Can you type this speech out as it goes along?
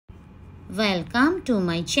Welcome to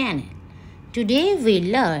my channel. Today we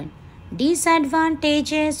learn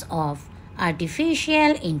disadvantages of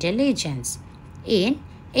artificial intelligence in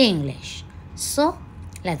English. So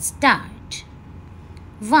let's start.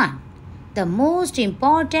 1. The most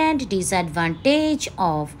important disadvantage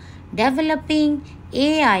of developing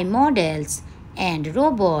AI models and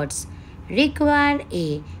robots require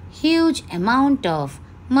a huge amount of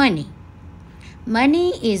money.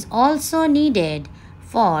 Money is also needed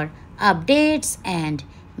for updates and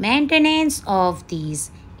maintenance of these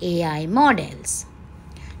AI models.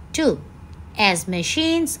 2. As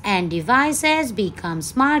machines and devices become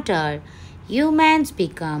smarter, humans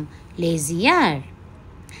become lazier.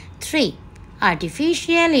 3.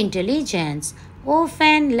 Artificial intelligence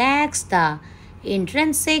often lacks the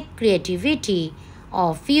intrinsic creativity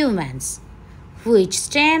of humans, which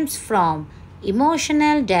stems from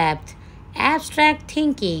emotional depth, abstract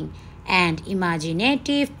thinking, and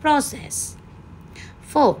imaginative process.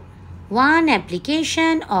 4. One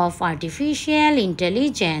application of artificial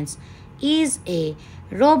intelligence is a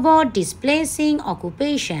robot displacing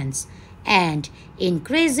occupations and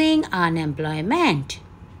increasing unemployment.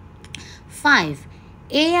 5.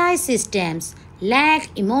 AI systems lack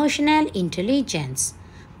emotional intelligence,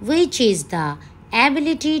 which is the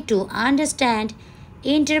ability to understand,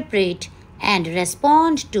 interpret, and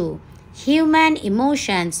respond to human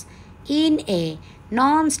emotions in a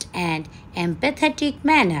nuanced and empathetic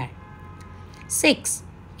manner. 6.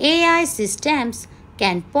 AI systems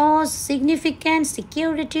can pose significant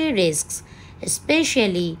security risks,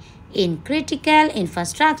 especially in critical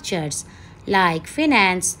infrastructures like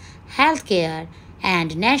finance, healthcare,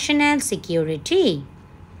 and national security.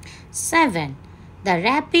 7. The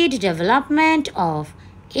rapid development of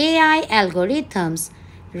AI algorithms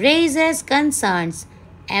raises concerns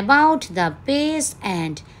about the pace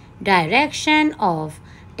and direction of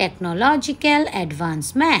technological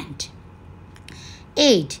advancement.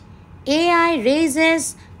 8. AI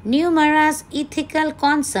raises numerous ethical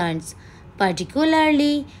concerns,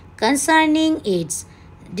 particularly concerning its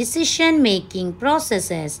decision-making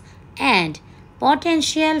processes and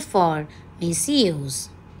potential for misuse.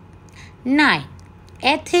 9.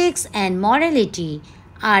 Ethics and morality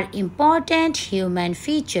are important human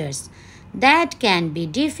features that can be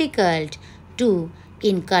difficult to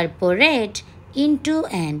incorporate into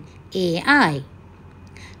an AI.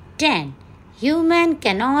 10. Human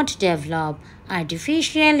cannot develop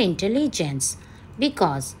artificial intelligence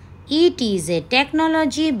because it is a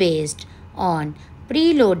technology based on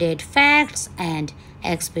preloaded facts and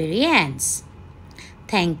experience.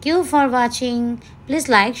 Thank you for watching. Please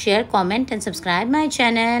like, share, comment and subscribe my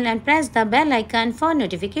channel and press the bell icon for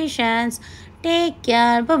notifications. Take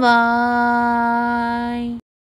care. Bye-bye.